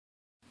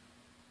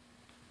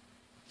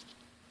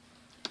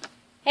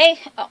Hey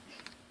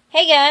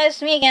guys,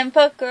 me again,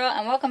 Poke Girl,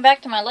 and welcome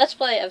back to my Let's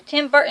Play of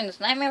Tim Burton's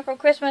Nightmare Before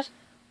Christmas,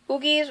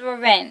 Oogie's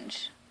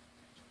Revenge.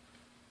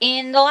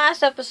 In the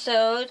last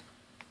episode,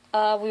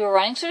 we were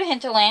running through the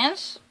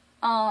hinterlands,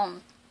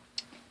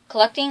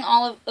 collecting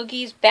all of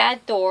Oogie's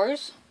bad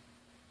doors,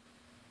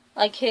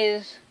 like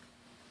his,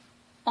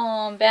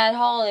 bad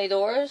holiday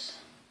doors,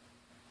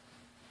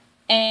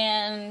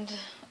 and,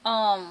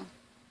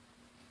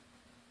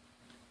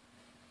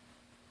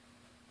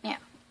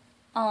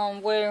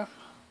 we're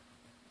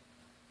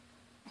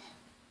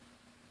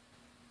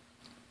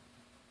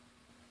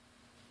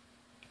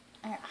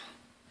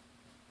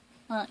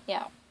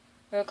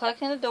we were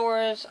collecting the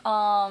doors.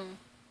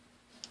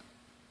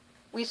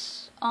 We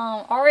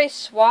already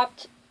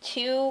swapped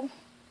two.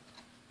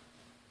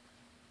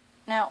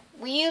 Now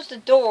we used the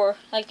door,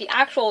 like the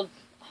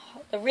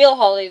real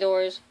holiday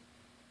doors,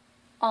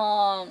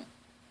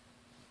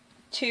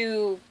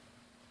 to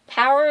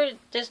power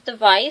this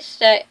device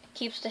that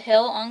keeps the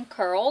hill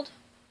uncurled.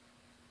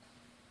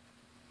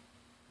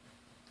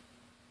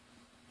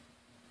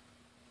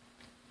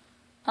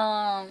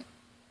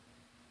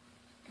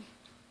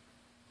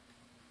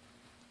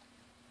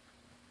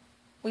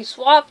 We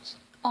swapped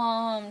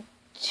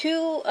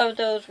two of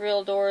those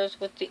real doors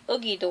with the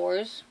Oogie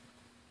doors.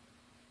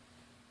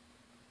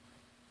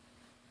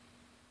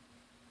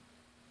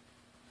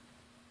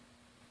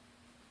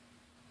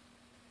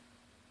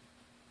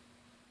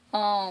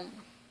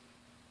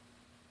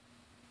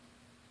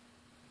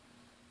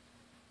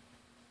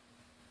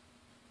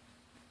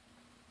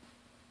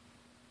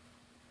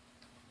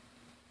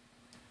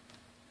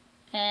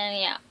 And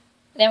yeah,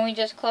 then we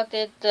just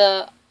collected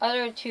the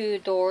other two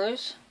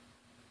doors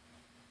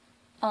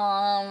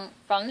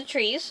from the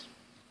trees.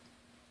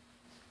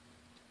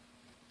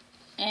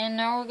 And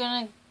now we're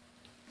gonna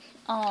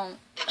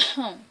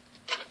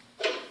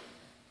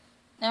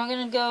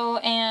go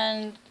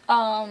and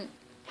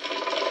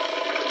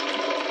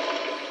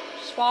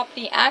swap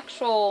the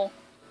actual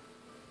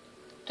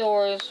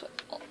doors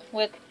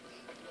with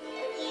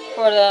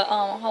for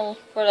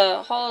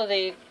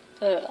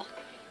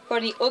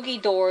the Oogie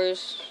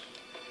doors.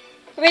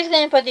 We're basically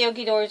gonna put the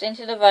Oogie doors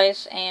into the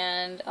device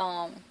and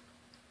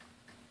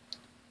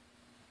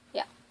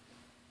yeah.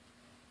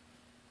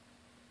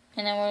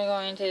 And then we're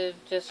going to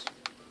just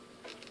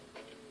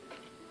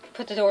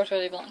put the doors where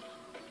they belong.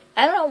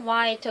 I don't know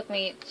why it took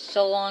me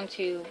so long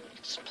to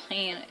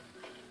explain it.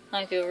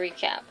 I'll do a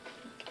recap.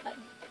 God.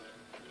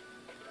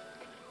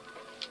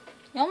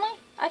 You know what?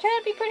 I try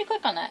to be pretty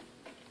quick on that.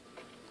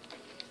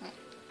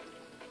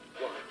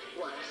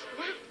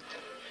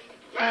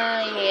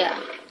 Yeah.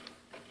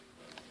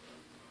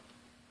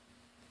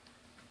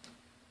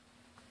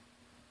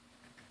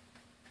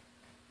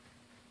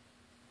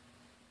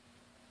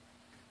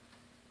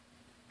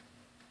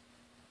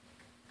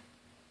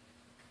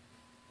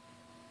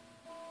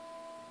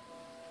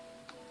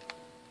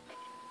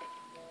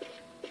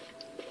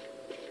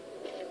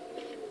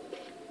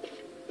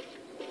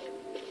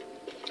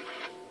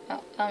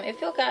 If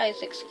you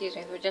guys excuse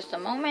me for just a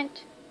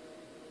moment.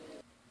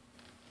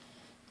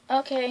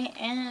 Okay,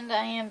 and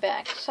I am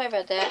back. Sorry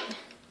about that.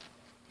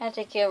 Had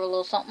to take care of a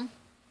little something.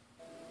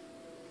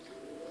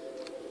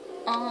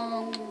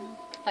 Oh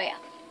yeah.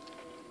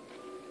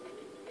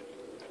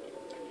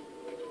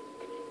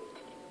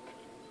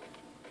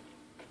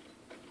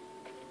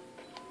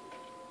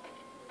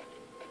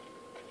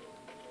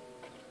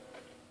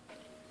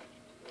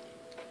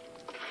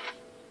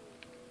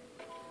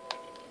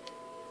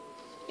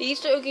 The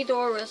Easter Oogie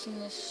door was in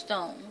this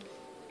stone.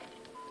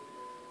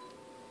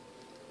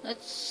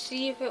 Let's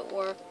see if it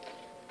worked.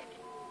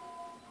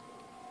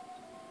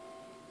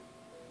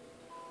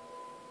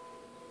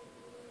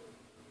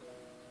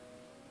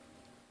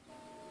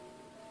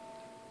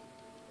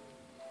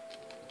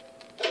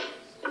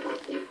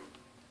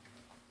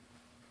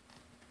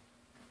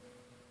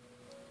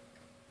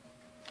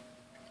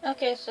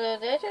 Okay, so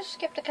did I just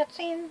skip the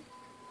cutscene?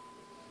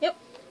 Yep.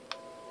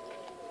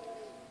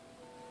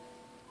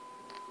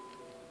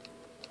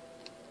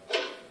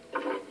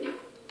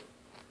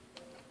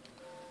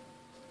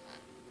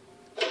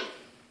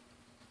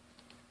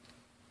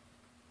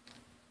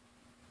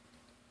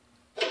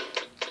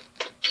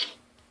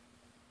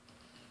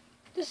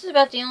 This is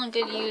about the only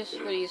good use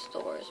for these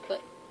doors,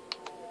 but,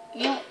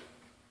 you know,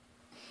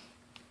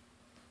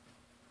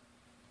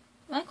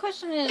 my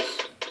question is,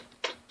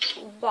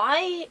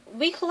 why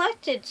we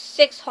collected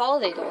 6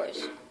 holiday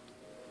doors,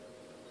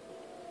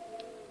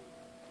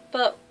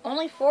 but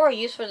only 4 are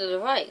used for the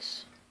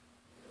device.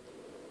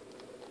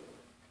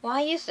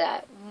 Why is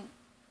that?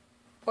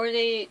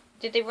 Did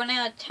they run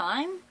out of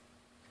time?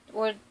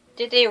 Or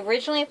did they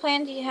originally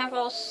plan to have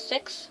all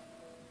 6?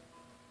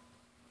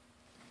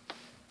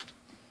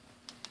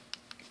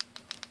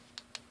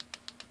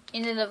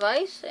 In the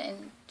device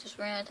and just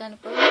ran out of time to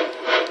put it?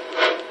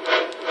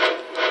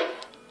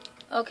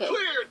 Okay.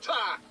 Clear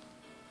time.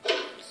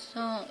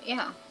 So,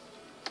 yeah.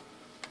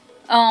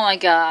 Oh my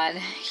god.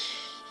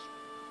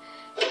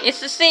 It's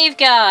the save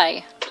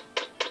guy!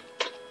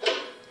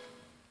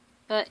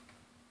 But,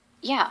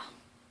 yeah.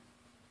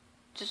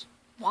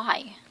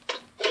 Why?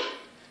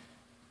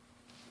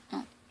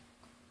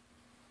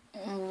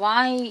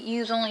 Why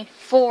use only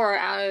 4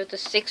 out of the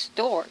 6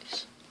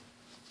 doors?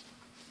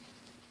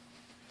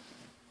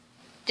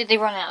 Did they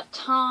run out of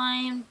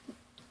time?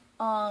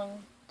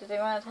 Did they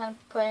run out of time to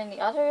put in the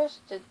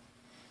others? Did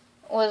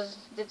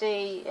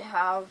they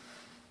have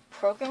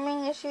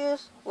programming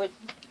issues?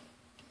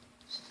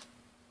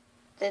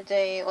 Did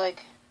they,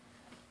 like,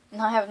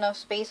 not have enough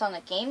space on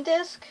the game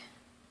disc?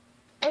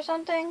 Or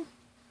something?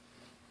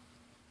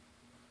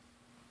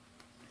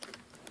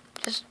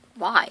 Just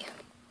why?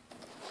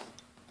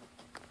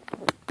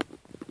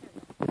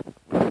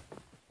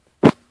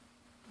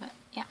 But,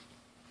 yeah.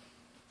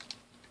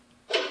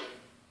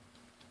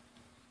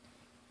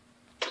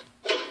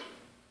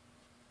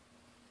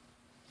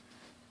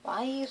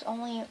 Why use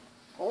only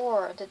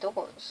 4 of the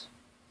doors?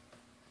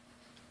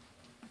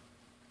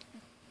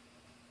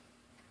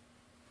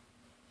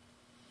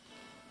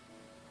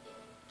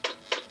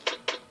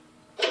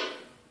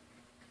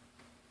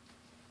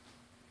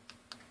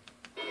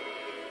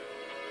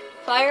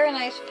 Fire and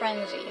Ice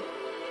Frenzy.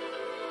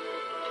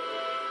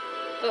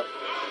 But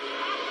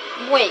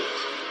wait.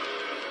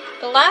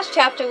 The last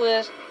chapter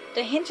was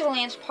the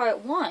Hinterlands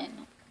Part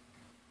 1.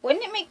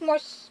 Wouldn't it make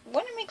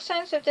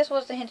sense if this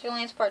was the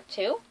Hinterlands Part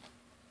 2?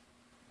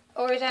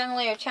 Or is that in a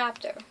later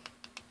chapter?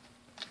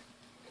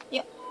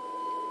 Yep.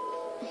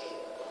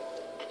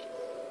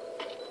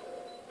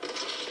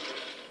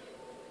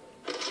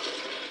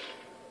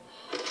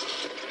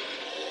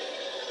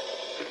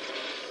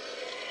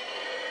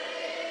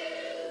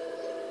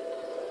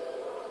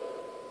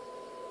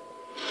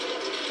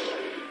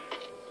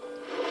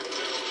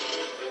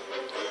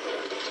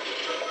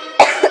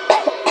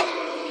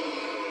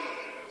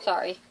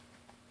 Sorry.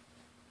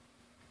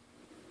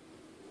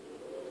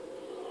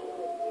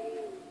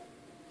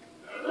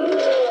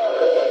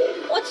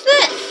 What's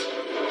this?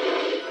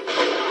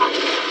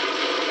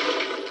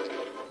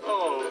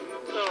 Oh,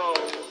 no.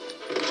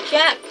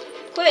 Jack,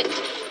 quit.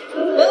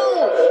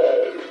 Move.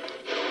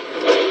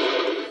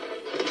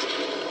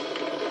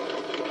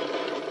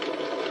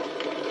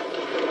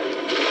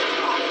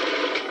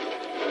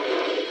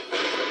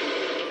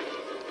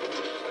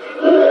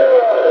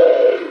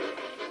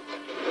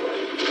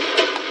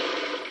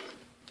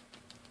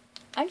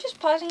 I'm just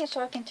pausing it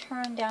so I can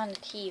turn down the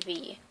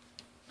TV.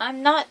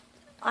 I'm not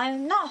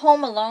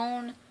home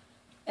alone,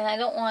 and I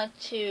don't want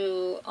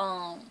to,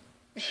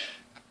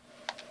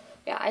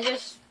 yeah,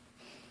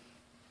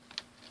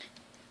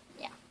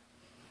 yeah.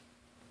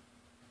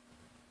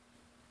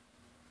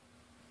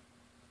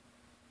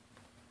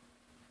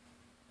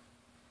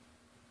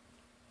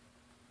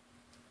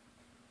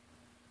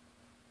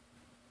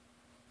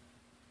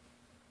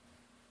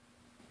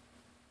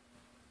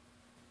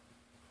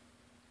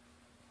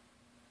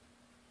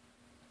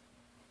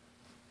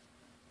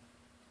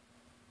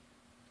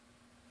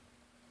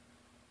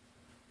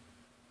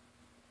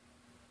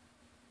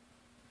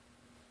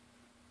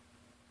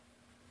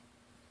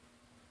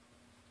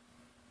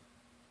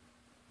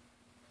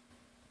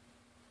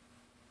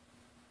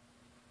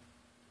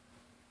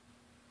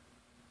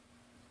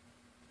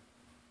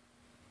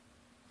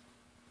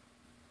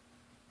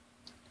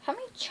 How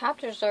many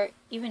chapters are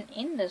even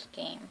in this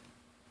game?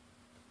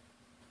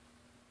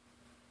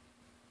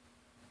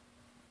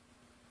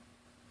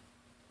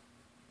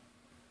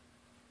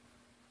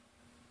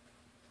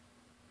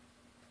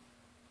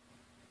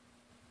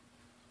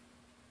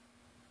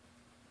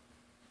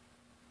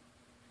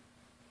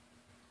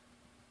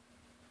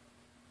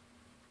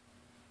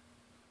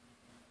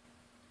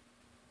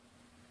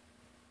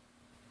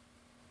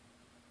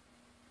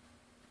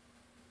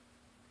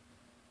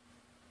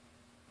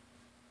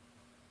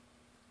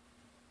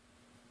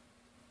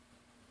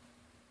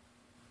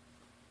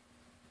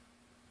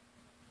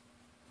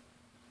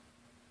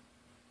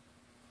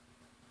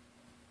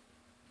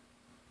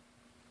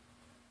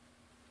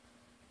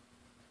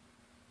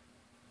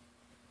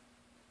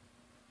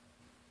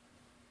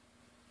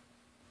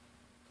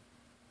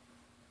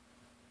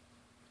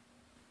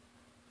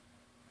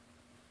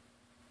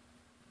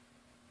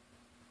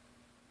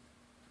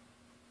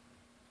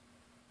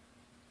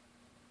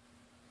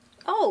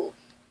 Oh,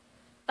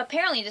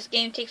 apparently this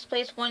game takes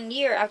place 1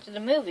 year after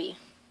the movie.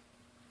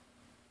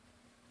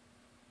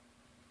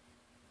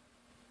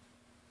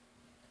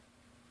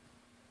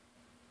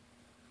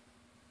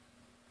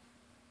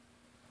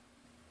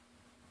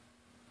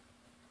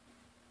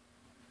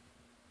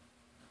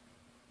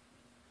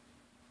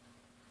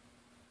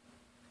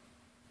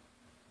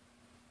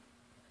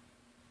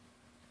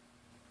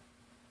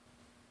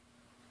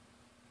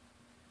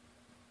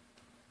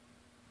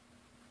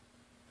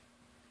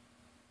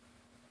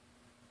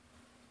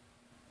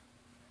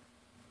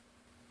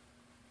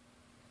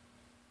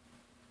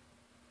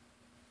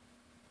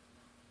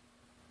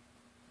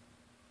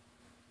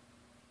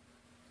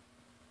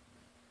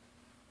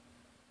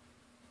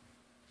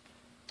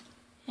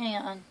 Hang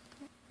on.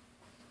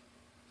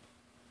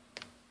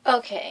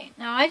 Okay,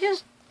 now,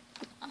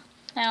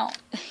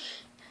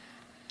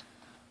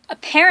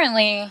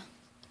 apparently,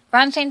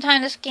 around the same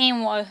time this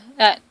game was,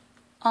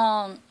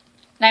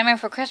 Nightmare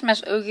Before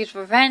Christmas, Oogie's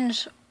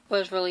Revenge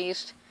was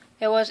released,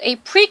 it was a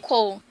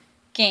prequel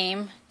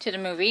game to the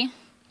movie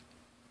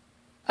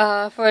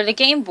for the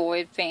Game Boy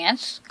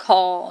Advance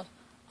called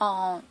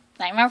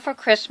Nightmare Before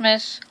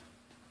Christmas,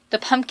 The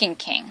Pumpkin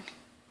King.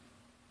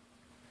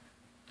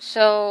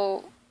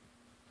 So,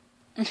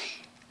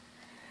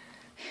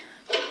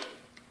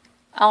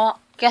 I'll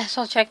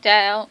check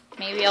that out.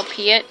 Maybe I'll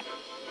pee it.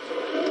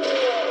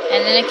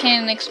 And then it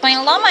can explain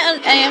a lot of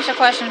my unanswered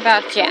questions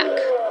about Jack.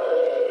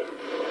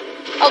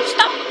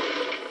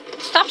 Oh,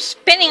 stop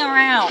spinning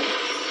around.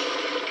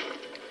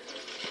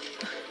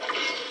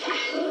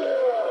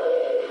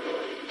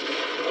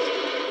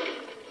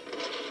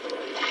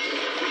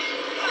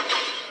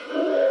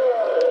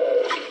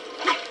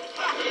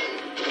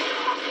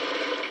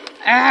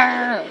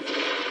 Arrgh.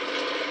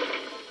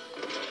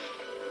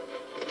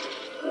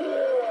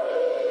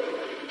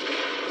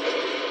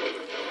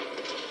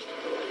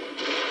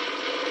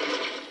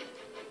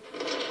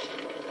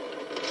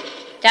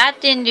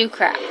 That didn't do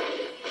crap.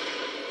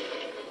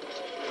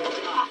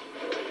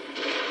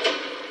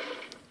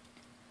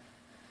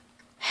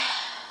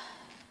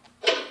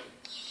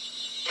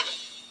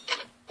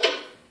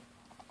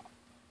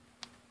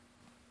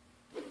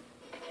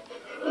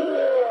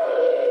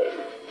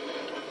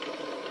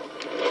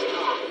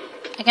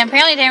 I can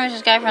apparently damage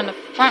this guy from the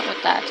front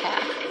with that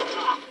attack.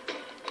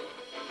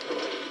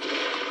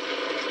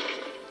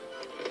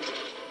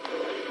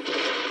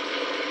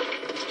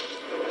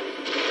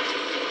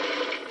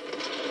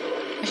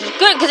 Which is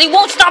good, because he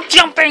won't stop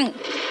jumping!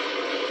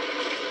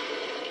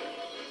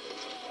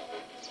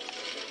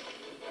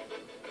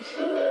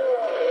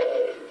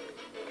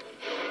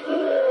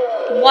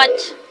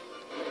 What?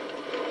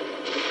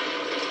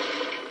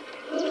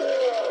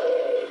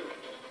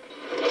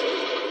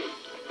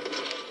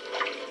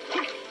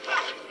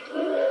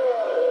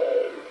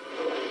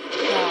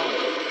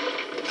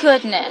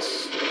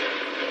 Goodness.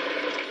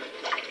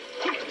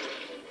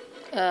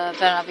 Better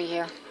not be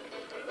here.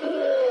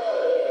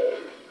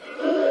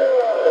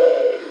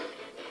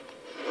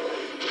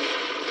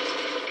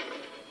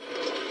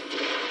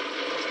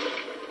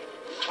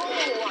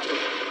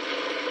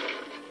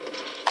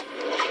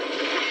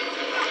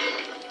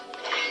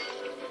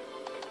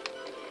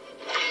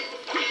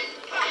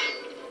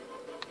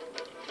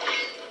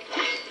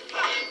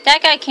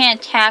 That guy can't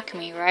attack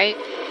me, right?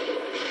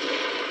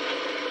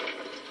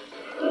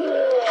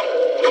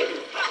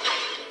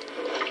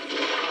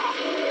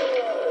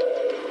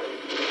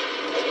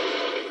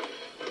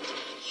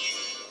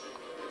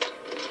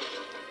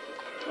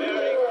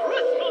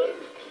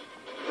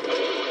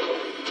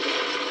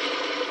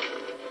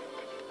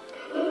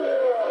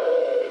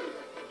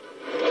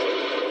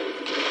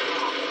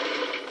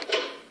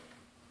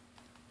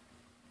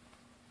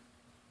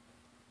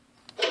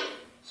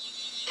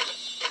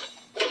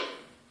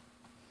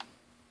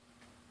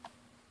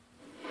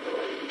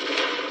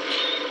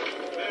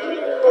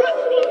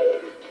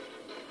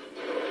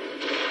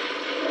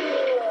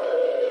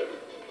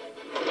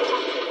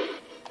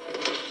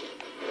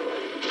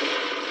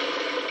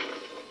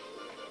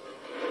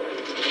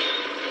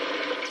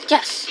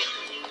 Yes!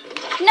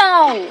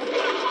 No!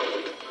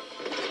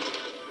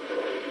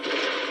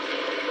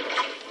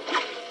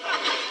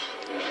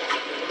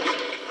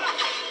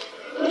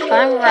 If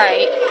I'm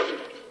right.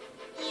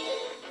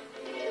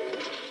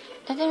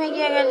 That didn't make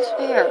you out of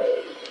despair.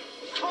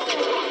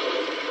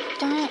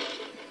 Darn it.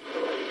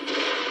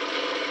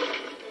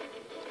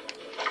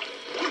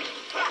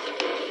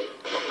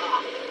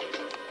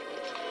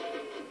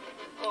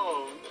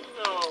 Oh,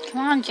 no.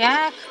 Come on,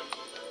 Jack.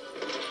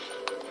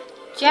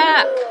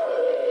 Jack!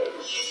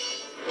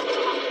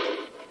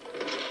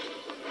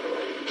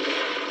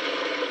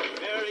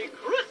 Merry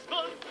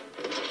Christmas!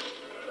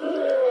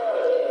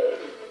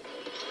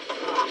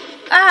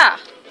 Ah!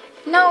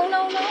 No,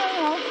 no, no,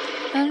 no.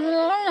 No, no,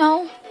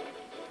 no.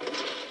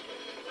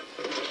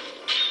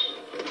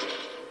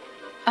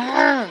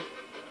 Arrgh.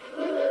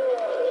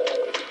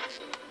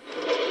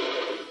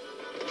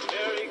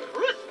 Merry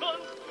Christmas!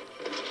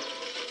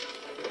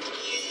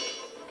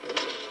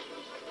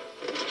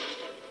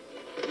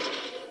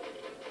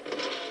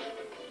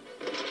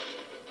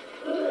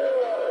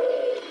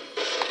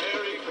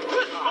 Merry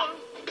Christmas!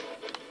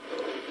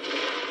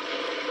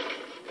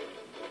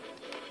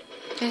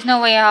 There's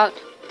no way out.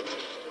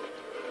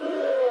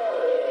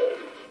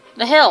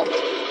 The hill.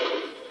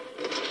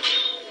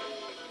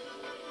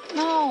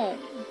 No.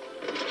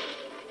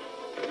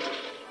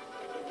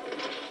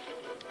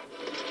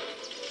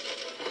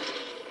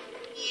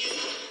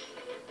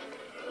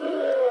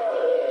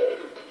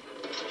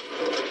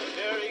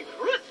 Merry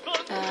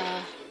Christmas!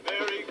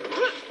 Merry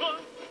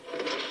Christmas!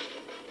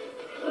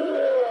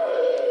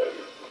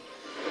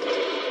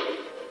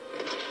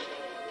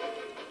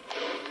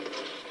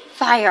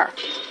 Fire.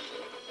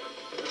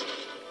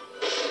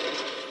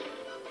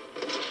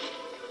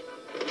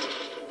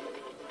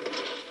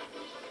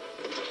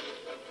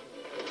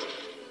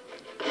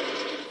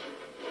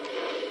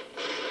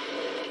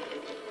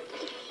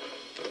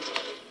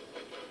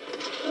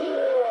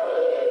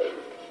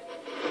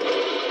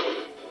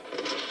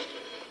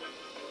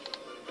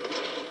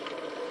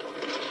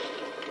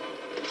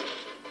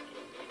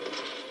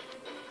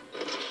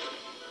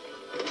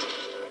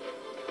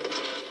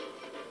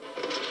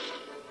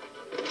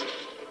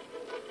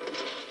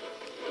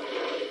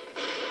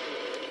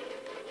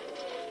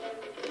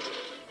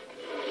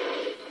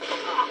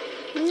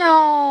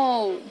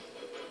 No!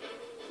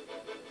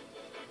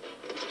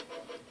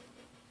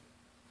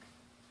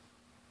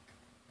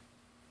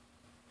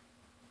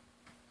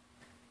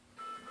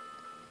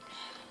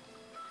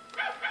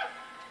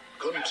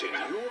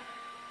 Continue.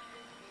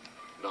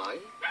 9. I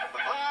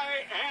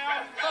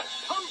am the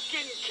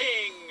Pumpkin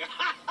King!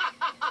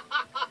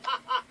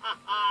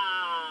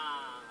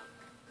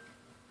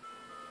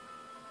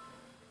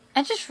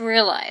 I just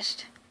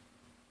realized.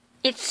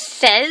 It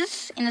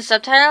says in the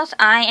subtitles,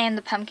 I am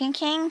the Pumpkin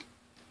King,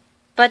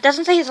 but it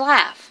doesn't say his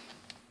laugh.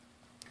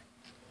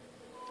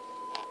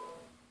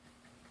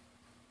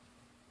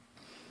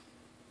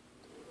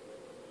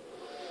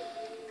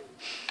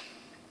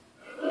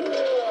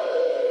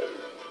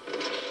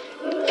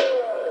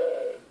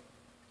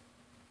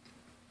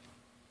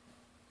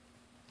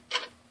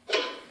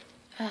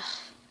 Ugh.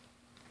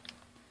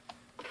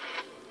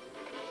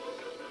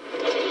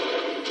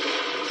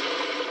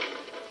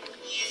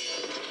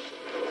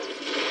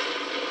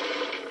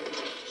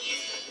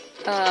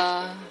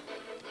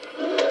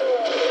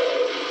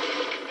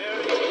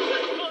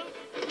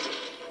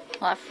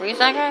 Will I freeze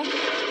that guy?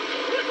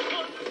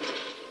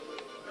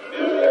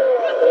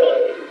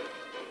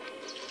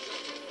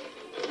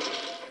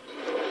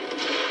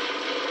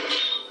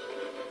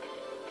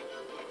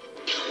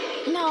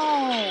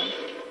 No.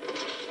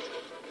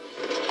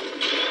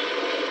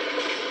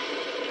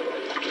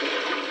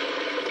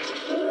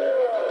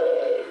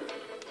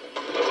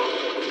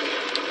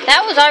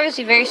 That was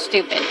obviously very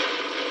stupid.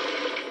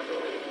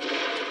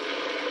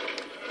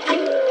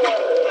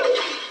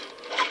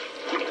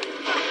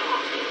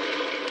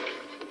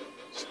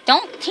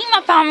 Don't team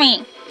up on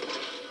me!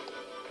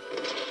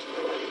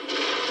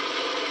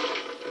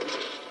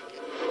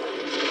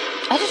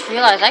 I just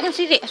realized I can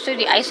see through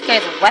the ice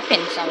guy's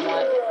weapon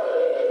somewhat.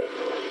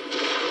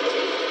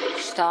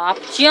 Stop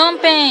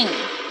jumping!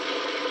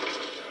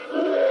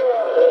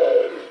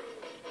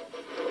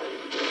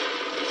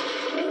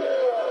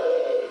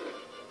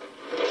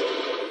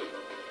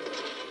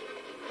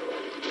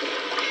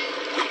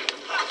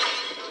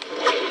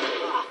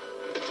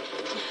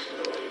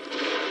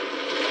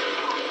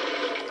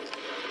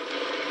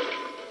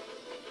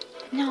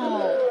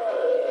 No.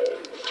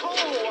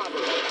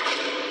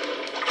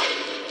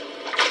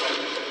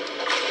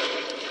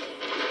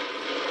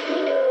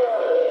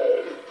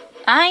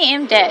 I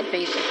am dead,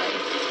 basically.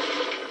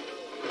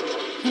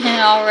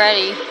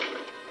 Already.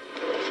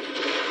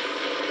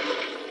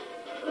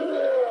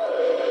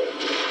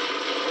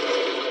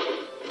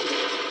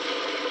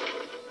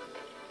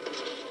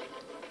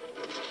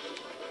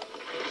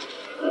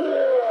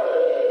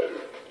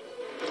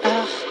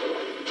 Ugh.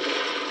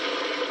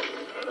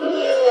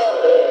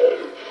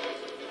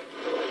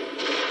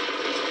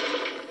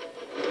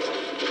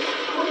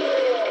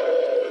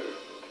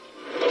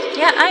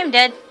 Yeah, I am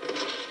dead.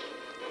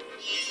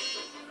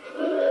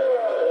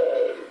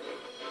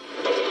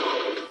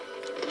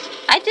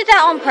 I did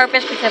that on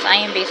purpose because I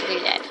am basically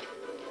dead.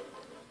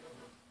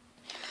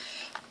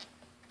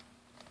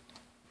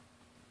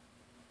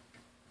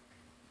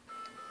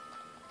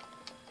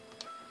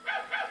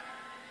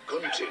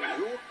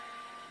 Continue.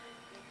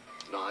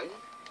 9. I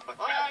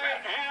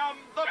am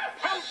the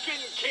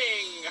Pumpkin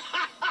King!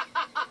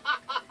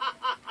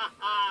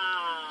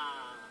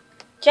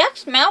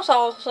 Jack's mouse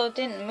also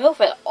didn't move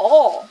at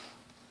all.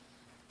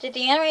 Did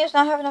the animators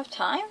not have enough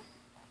time?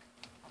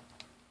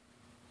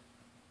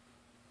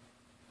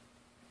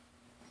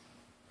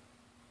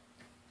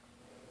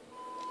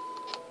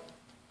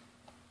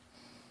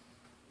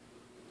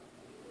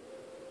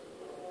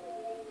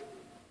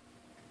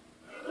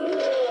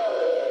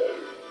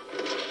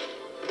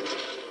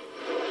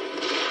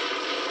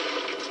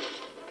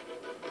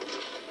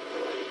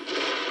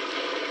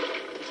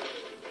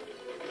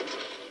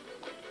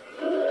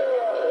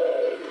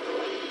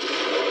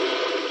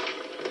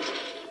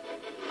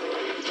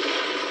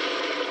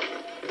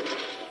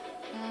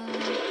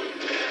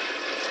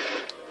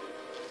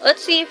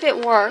 Let's see if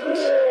it works.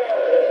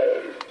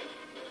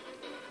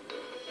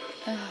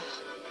 Ugh.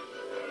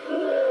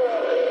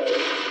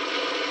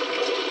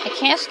 I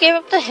can't escape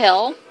up the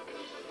hill.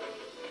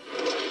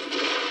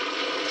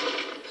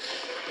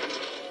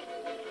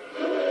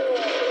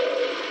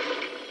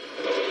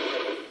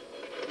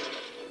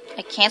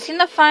 I can't seem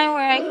to find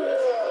where I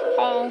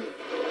fall.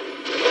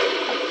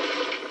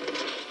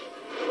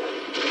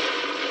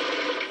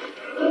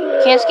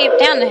 Can't escape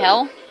down the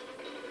hill.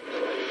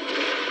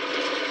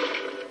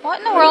 What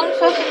in the world am I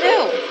supposed to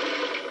do?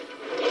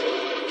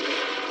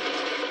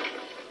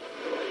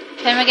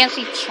 Pit them against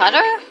each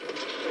other?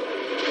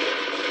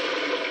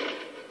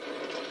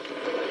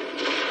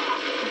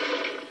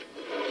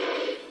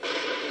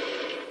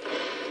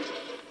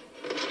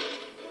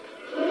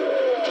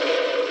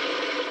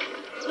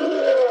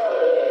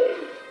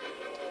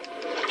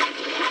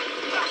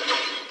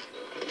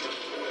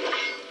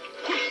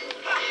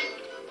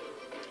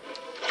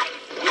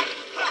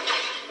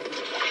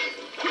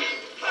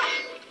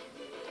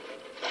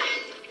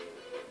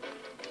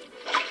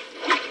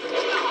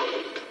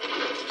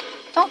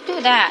 Don't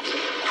do that.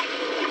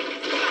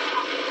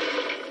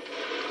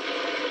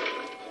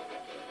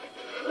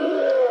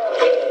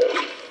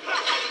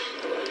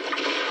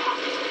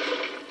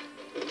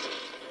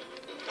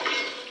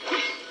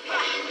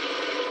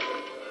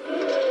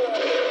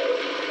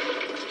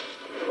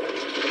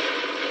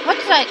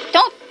 side.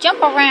 Don't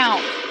jump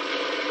around.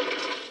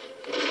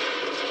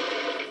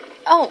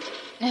 Oh.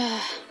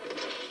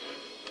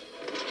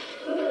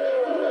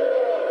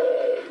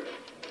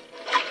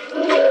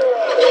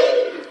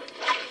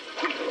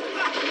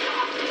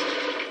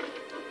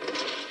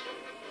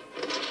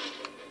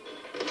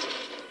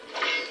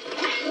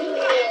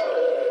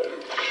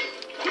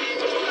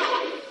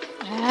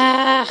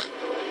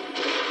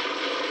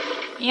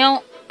 You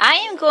know, I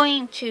am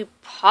going to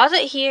pause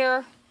it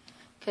here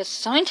because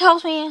something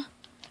tells me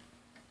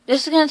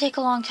this is going to take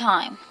a long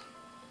time.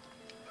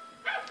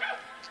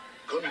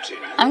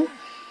 Continue. I'm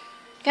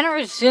going to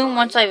resume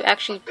once I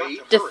actually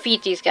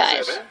defeat these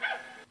guys.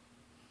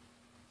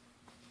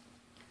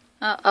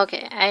 7.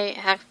 Okay, I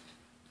have...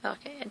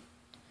 Okay.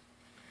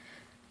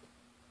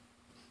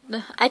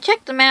 I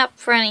checked the map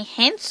for any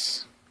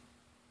hints.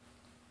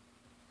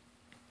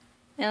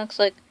 It looks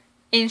like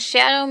in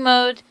shadow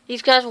mode,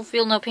 these guys will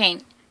feel no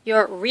pain.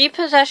 Your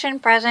repossession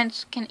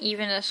presence can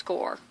even a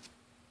score.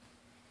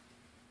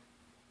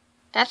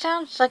 That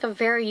sounds like a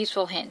very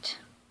useful hint.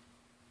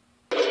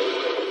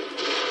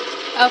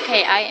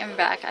 Okay, I am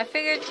back. I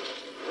figured,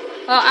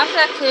 well, after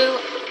that clue,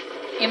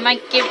 it might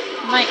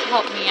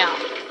help me out.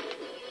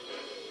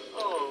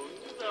 Oh,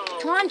 no.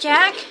 Come on,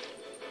 Jack.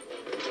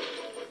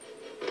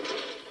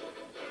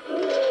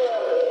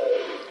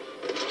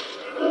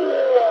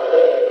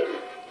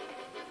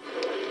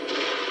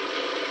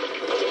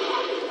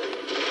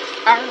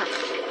 Arrgh.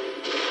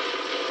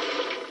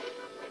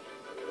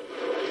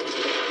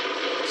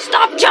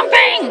 Stop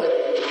jumping!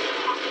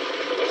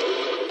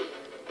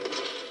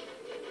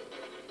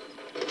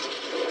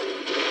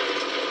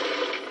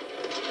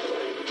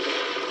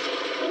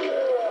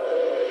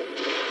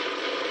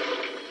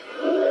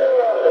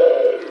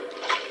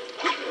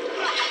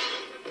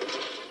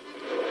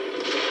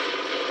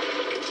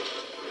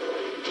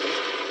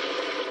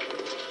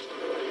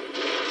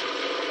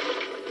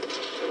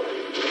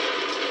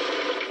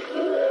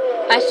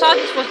 I thought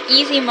this was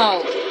easy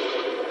mode.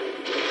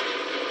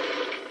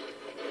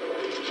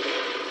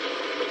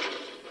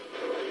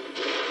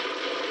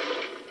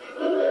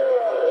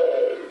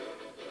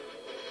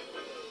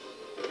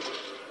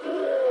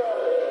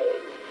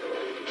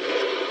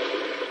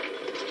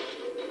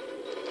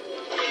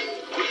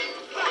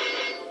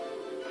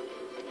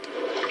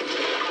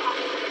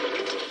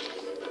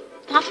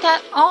 Knock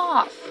that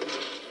off.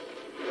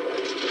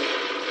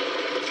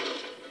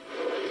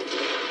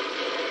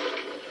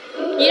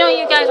 You know,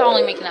 you guys are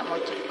only making that more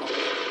difficult.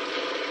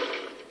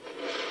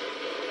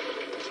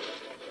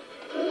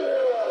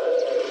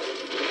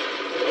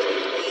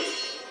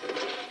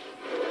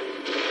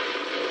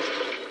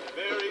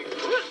 Merry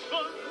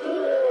Christmas.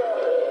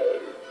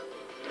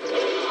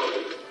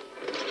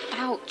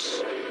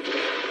 Ouch.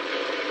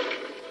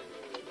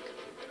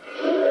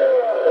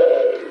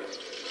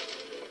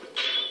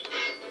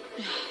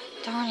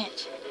 Darn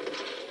it.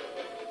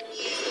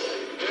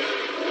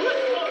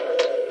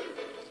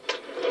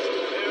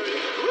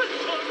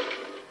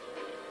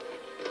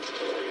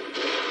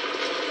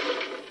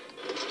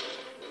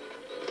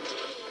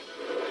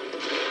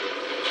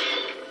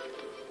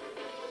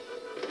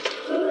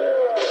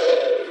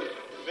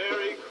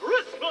 Merry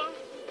Christmas.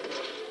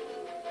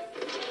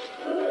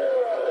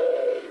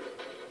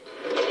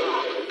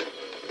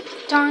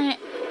 Darn it.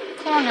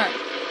 Corner.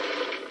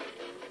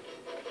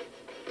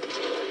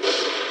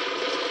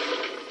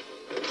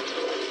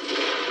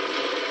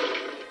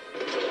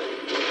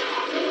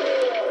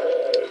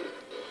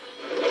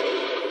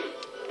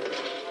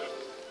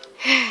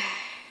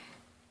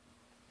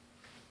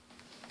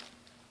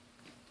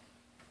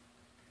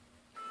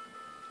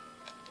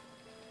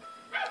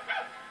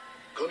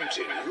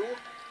 Continue.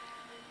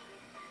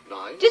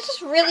 9. This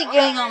is really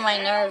getting on my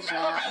nerves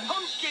now.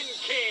 Pumpkin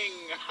King.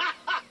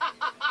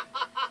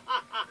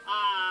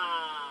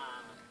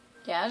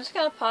 Yeah, I'm just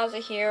gonna pause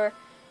it here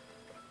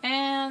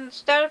and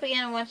start up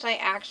again once I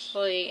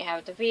actually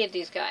have defeated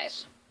these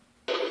guys.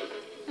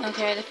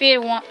 Okay, I defeated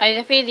one. I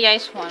defeated the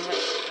ice one, but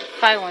the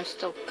fire one's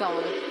still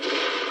going.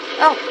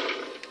 Oh,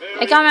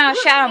 I got him out of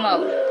shadow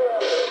mode.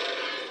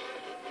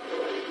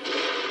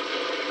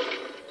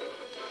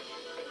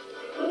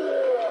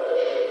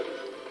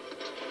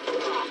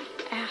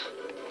 Ah.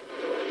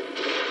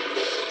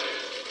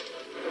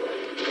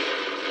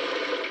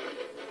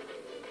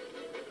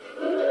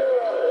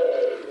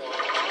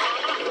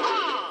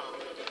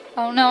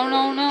 Oh no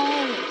no no!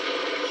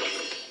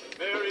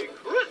 Merry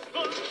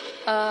Christmas.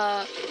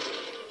 Come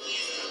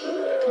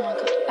on,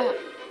 come ah.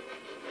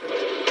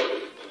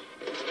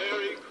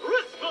 Merry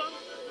Christmas.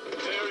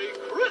 Merry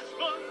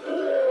Christmas.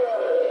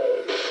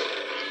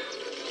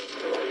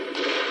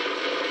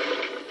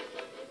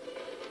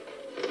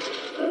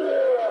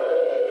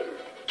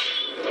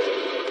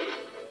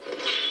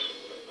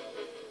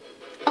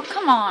 Oh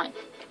come on!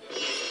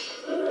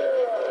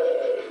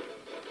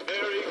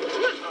 Merry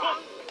Christmas.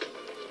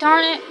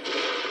 Darn it!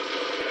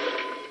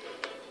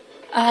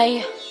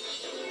 I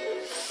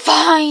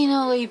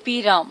finally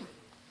beat him.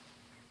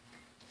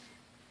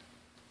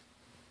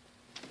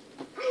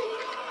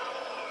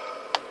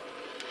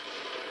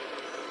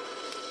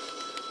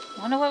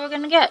 Wonder what we're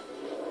gonna get.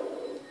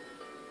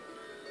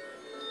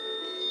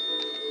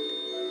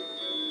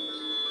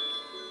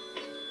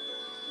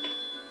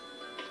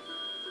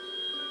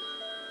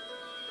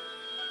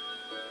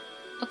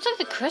 Looks like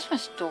the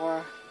Christmas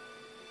door.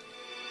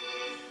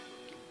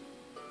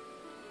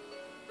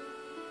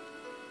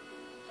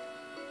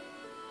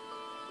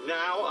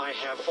 Now I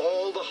have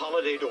all the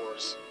holiday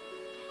doors.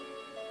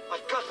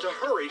 I've got to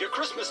hurry to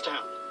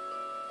Christmastown.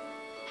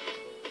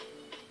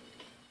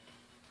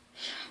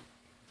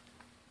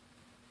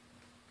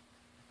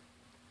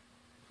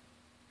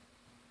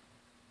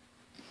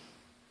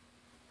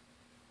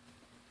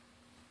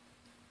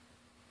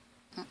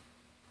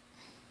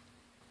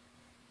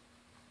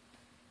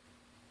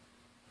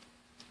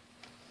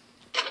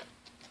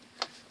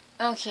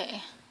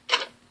 Okay.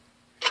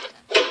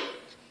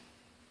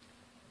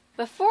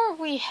 Before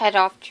we head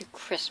off to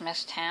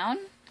Christmastown,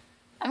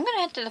 I'm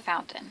gonna head to the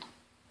fountain.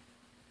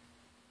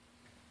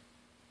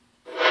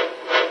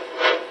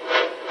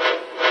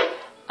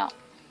 Oh.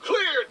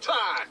 Clear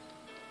time!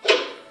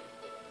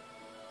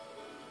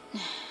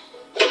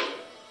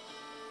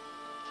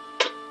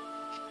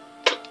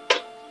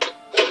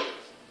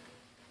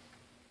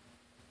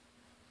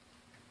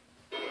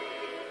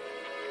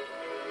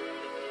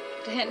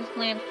 The Hidden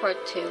Land Part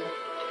 2.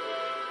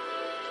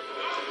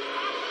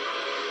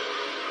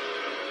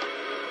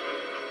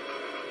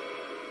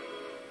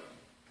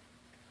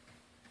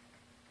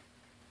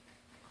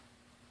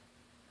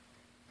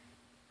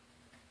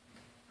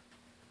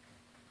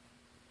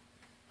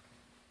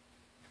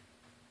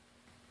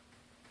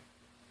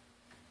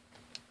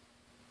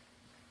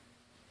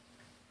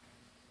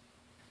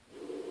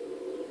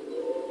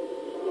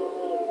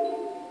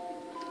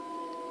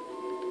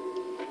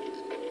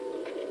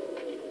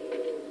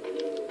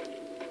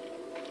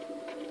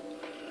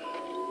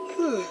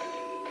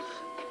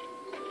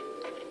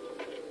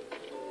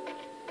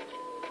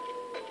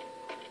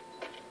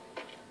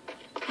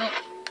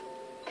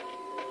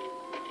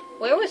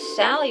 Where was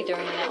Sally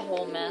during that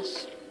whole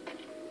mess?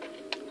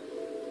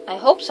 I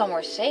hope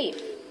somewhere safe.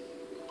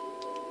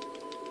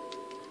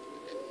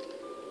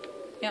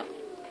 Yep.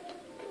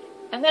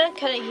 I'm gonna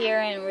cut it here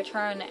and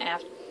return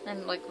after,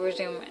 and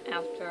resume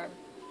after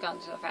I've gone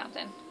to the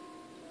fountain.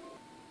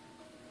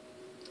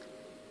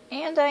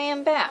 And I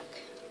am back.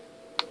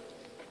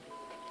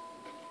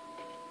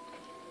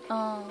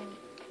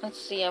 Let's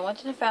see, I went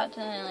to the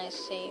fountain and I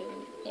saved,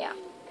 yeah.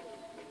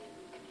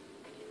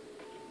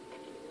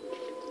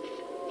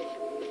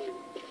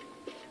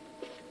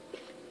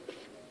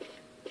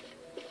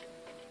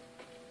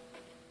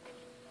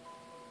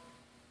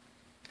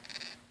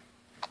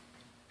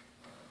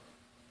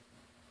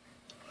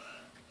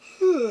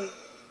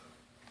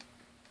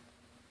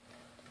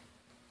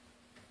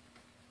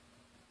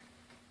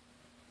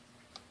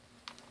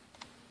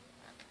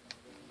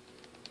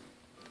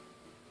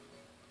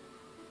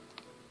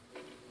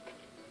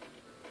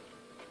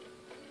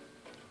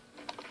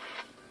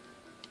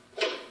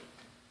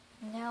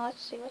 Now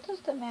let's see, what does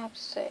the map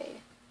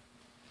say?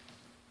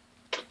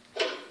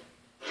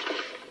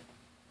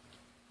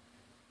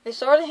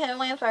 Restore the hidden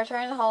lamps by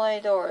returning the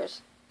holiday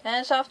doors. Then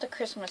it's off to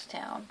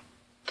Christmastown.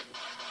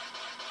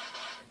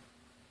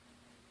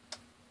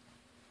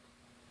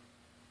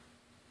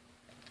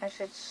 I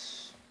should...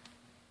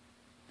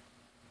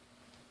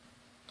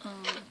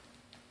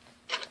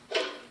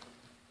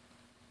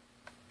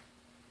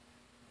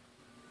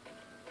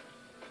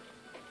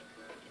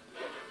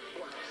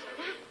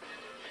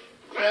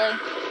 Really?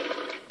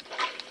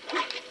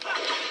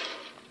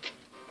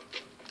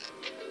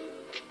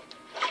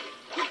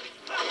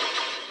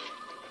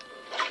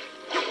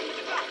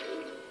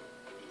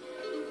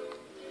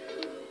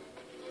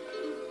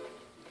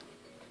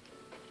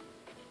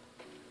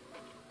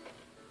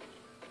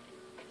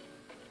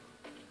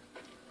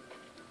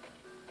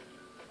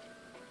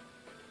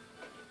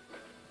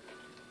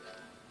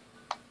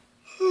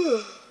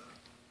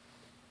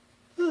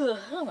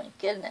 Oh my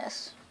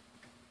goodness.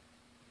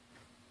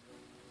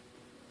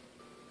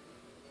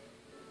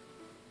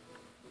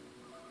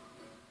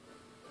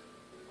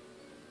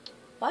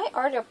 Why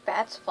are there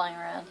bats flying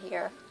around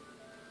here?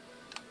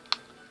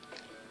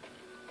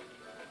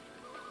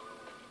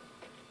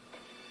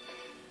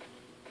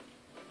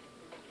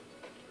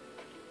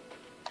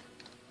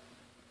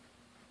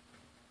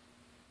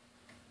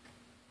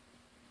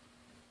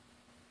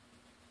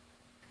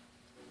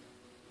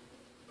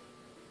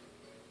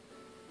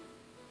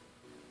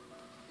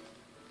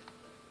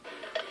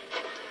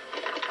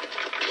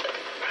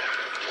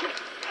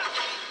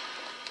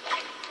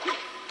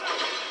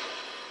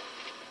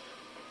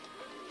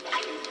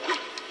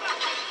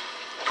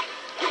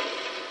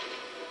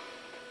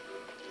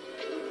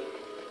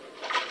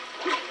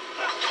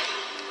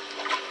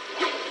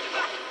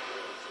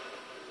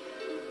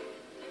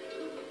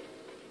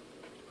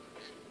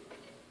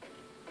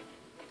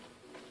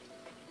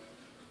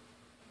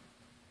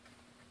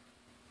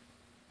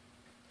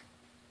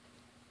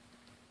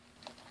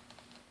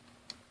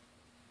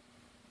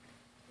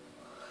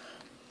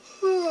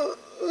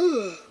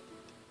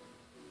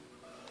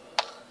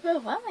 Oh,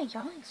 why am I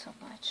yawning so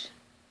much?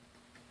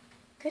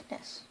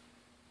 goodness.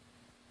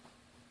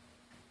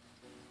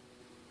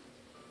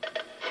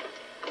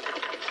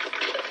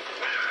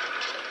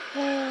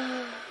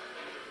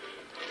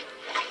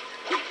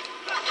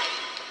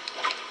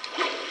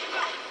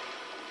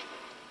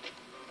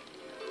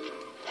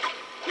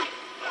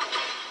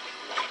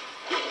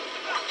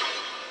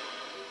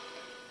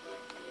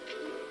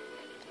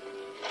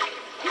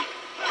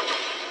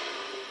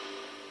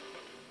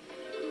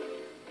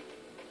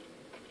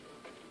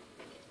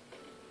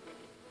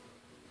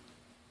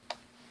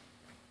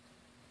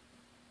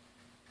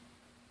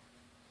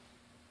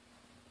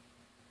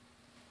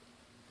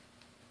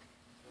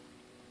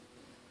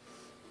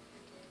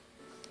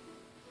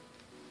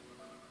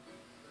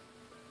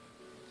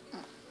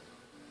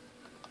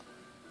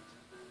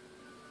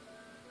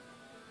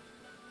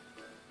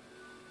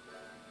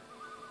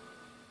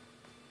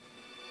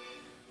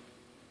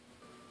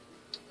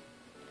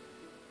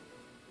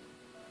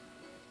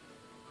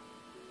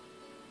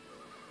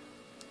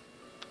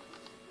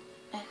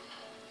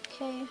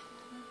 Okay,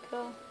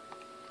 go.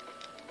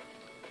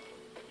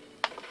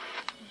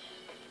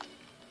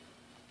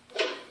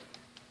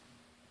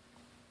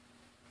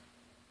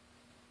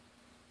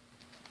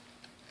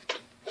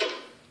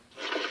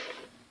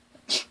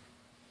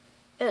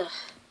 Ugh.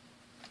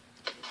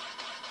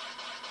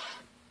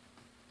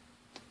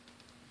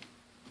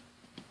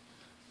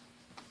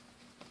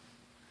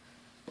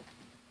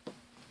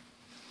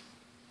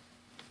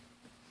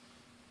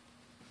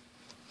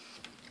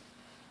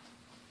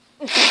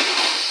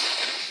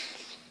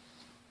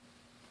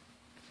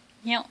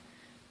 You know,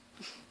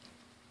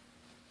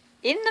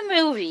 in the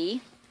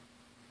movie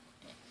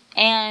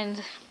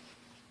and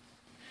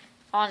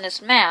on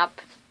this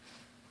map,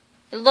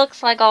 it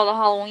looks like all the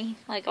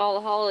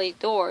holiday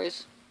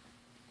doors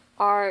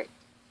are,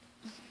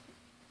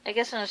 I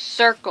guess, in a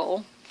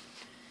circle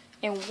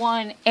in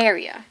one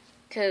area.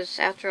 Because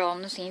after all,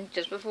 in the scene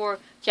just before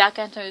Jack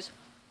enters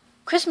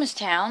Christmas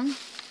Town,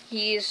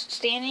 he's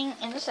standing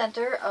in the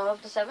center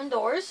of the 7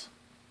 doors.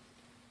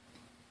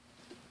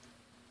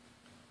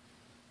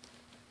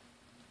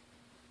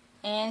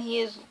 And he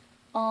is,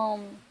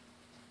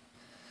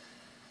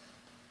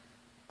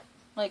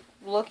 like,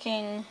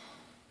 looking,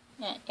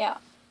 yeah,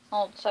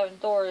 all the 7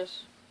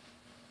 doors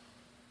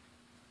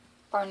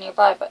are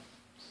nearby, but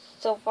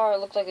so far it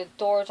looks like the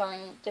doors are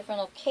in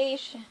different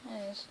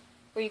locations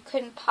where you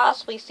couldn't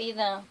possibly see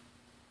them.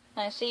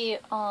 And I see,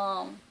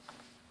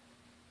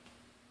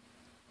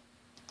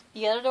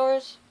 the other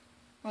doors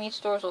from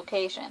each door's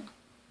location.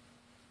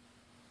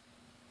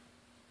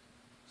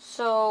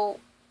 So,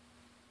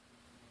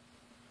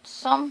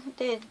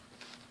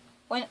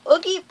 when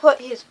Oogie put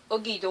his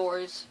Oogie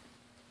doors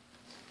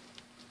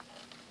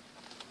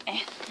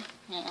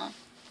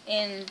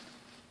in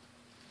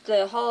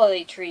the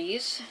holiday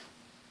trees,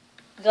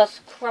 thus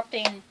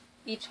corrupting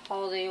each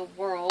holiday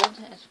world,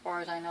 as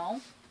far as I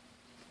know,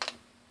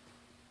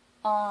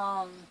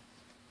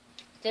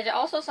 did it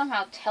also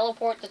somehow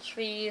teleport the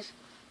trees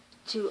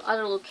to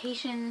other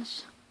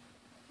locations?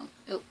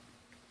 Oh,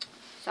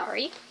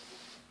 sorry.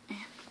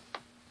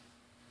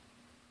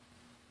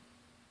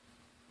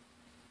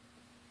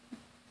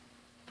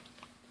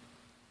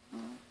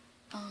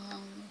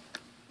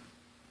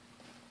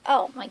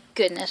 Oh my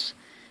goodness.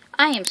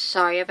 I am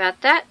sorry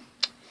about that.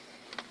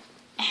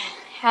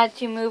 Had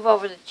to move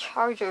over the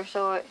charger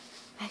so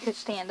I could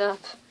stand up.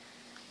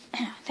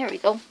 There we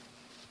go.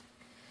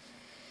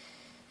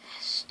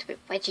 Stupid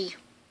wedgie.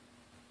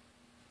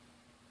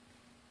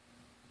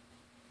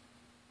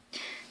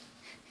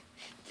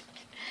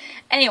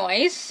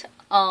 Anyways,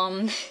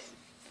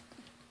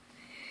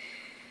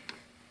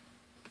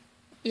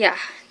 yeah.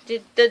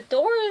 Did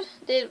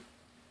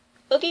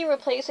Oogie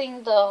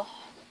replacing the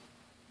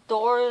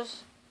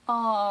doors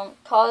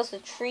cause the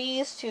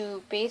trees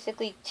to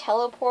basically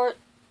teleport?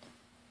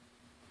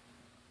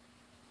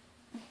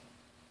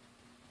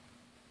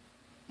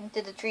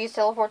 Did the trees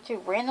teleport to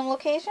random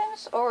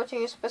locations or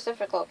to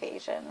specific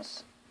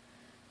locations?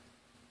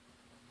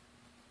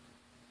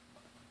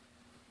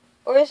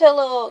 Or is it a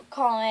little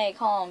column A,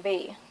 column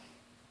B?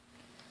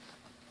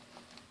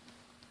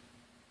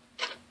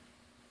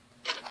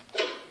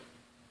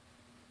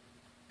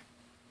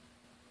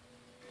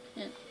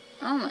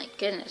 Oh my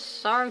goodness,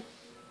 sorry,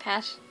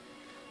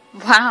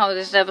 wow,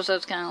 this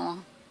episode's kind of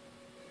long.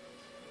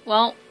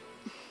 Well,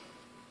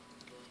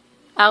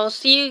 I will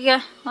see you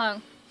guys,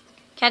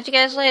 catch you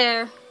guys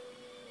later.